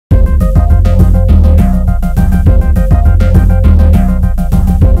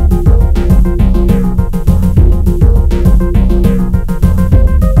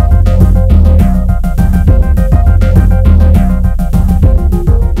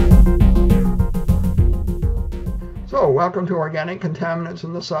Welcome to Organic Contaminants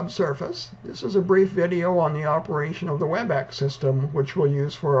in the Subsurface. This is a brief video on the operation of the WebEx system, which we'll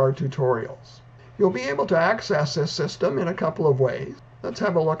use for our tutorials. You'll be able to access this system in a couple of ways. Let's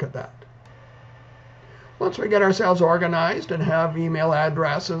have a look at that. Once we get ourselves organized and have email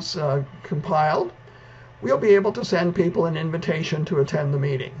addresses compiled, we'll be able to send people an invitation to attend the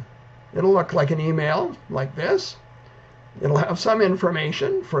meeting. It'll look like an email like this. It'll have some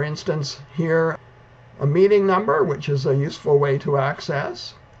information, for instance here, a meeting number, which is a useful way to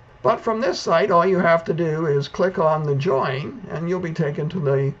access. But from this site, all you have to do is click on the join and you'll be taken to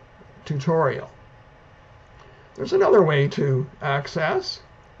the tutorial. There's another way to access,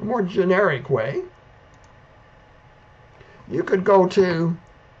 a more generic way. You could go to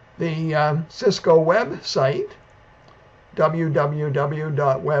the Cisco website,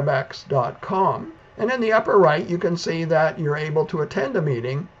 www.webex.com, and in the upper right you can see that you're able to attend a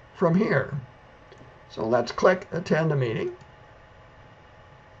meeting from here. So let's click Attend a Meeting.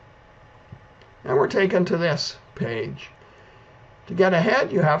 And we're taken to this page. To get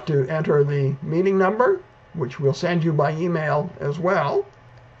ahead, you have to enter the meeting number, which we'll send you by email as well.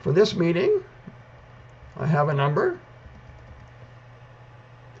 For this meeting, I have a number,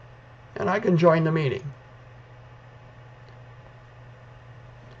 and I can join the meeting.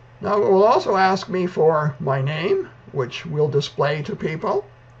 Now it will also ask me for my name, which we'll display to people.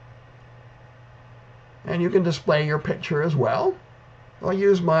 And you can display your picture as well. I'll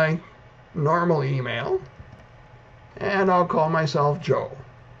use my normal email, and I'll call myself Joe.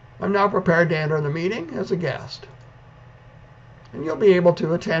 I'm now prepared to enter the meeting as a guest. And you'll be able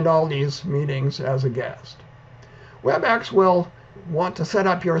to attend all these meetings as a guest. WebEx will want to set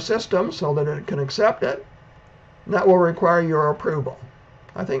up your system so that it can accept it. And that will require your approval.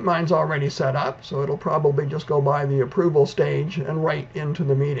 I think mine's already set up, so it'll probably just go by the approval stage and right into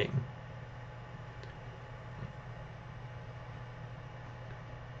the meeting.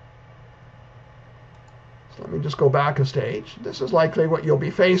 So let me just go back a stage. This is likely what you'll be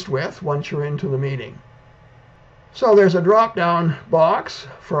faced with once you're into the meeting. So there's a drop-down box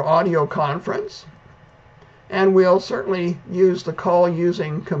for audio conference, and we'll certainly use the call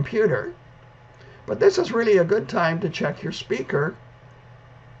using computer. But this is really a good time to check your speaker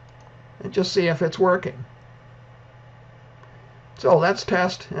and just see if it's working. So let's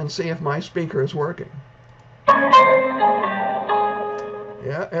test and see if my speaker is working. Yeah,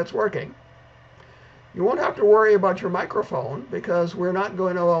 it's working. You won't have to worry about your microphone because we're not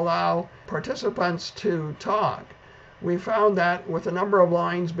going to allow participants to talk. We found that with the number of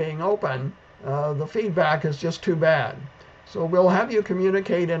lines being open, the feedback is just too bad. So we'll have you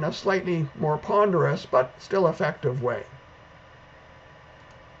communicate in a slightly more ponderous but still effective way.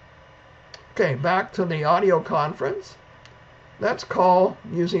 Okay, back to the audio conference. Let's call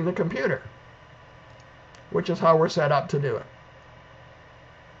using the computer, which is how we're set up to do it.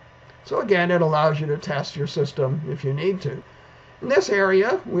 So again, it allows you to test your system if you need to. In this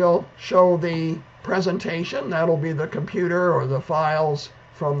area, we'll show the presentation. That'll be the computer or the files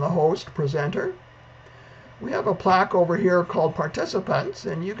from the host presenter. We have a plaque over here called Participants,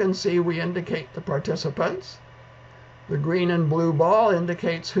 and you can see we indicate the participants. The green and blue ball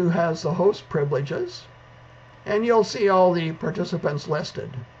indicates who has the host privileges, and you'll see all the participants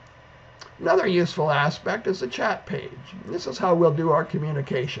listed. Another useful aspect is the chat page. This is how we'll do our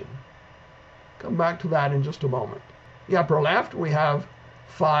communication. Come back to that in just a moment. The upper left, we have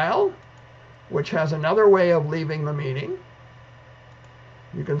File, which has another way of leaving the meeting.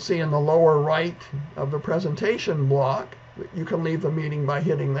 You can see in the lower right of the presentation block that you can leave the meeting by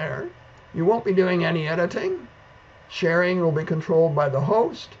hitting there. You won't be doing any editing. Sharing will be controlled by the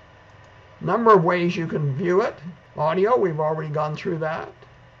host. Number of ways you can view it. Audio, we've already gone through that.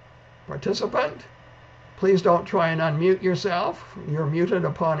 Participant, please don't try and unmute yourself. You're muted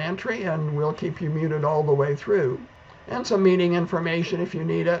upon entry, and we'll keep you muted all the way through. And some meeting information if you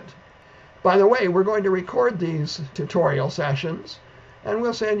need it. By the way, we're going to record these tutorial sessions, and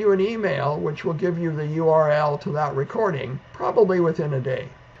we'll send you an email which will give you the URL to that recording, probably within a day.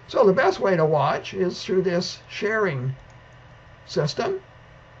 So the best way to watch is through this sharing system.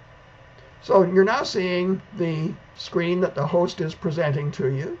 So you're now seeing the screen that the host is presenting to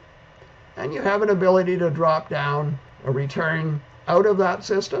you. And you have an ability to drop down a return out of that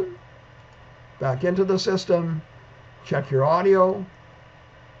system, back into the system, check your audio.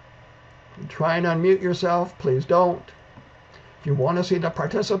 Try and unmute yourself, please don't. If you want to see the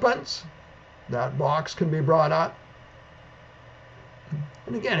participants, that box can be brought up.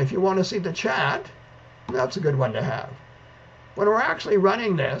 And again, if you want to see the chat, that's a good one to have. When we're actually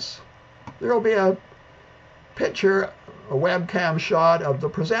running this, there will be a picture, a webcam shot of the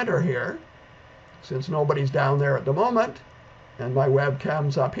presenter here. since nobody's down there at the moment, and my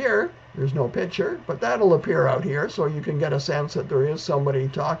webcam's up here, there's no picture, but that'll appear out here so you can get a sense that there is somebody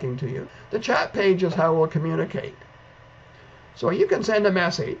talking to you. The chat page is how we'll communicate. So you can send a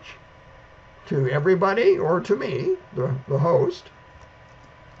message to everybody or to me, the host.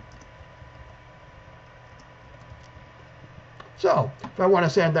 So if I want to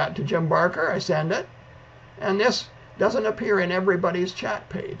send that to Jim Barker, I send it. And this doesn't appear in everybody's chat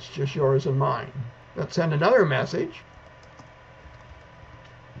page, just yours and mine. Let's send another message.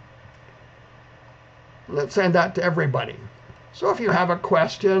 Let's send that to everybody. So if you have a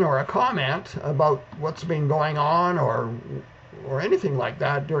question or a comment about what's been going on or anything like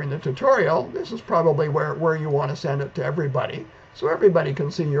that during the tutorial, this is probably where you want to send it to everybody, so everybody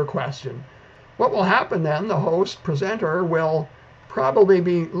can see your question. What will happen then, the host presenter will probably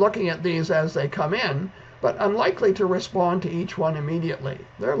be looking at these as they come in, but unlikely to respond to each one immediately.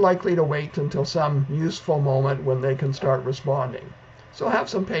 They're likely to wait until some useful moment when they can start responding. So have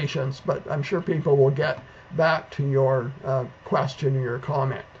some patience, but I'm sure people will get back to your question or your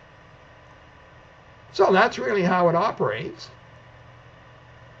comment. So that's really how it operates.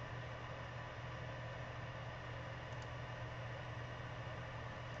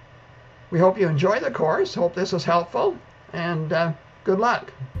 We hope you enjoy the course. Hope this is helpful, and good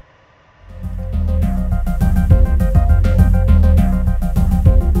luck.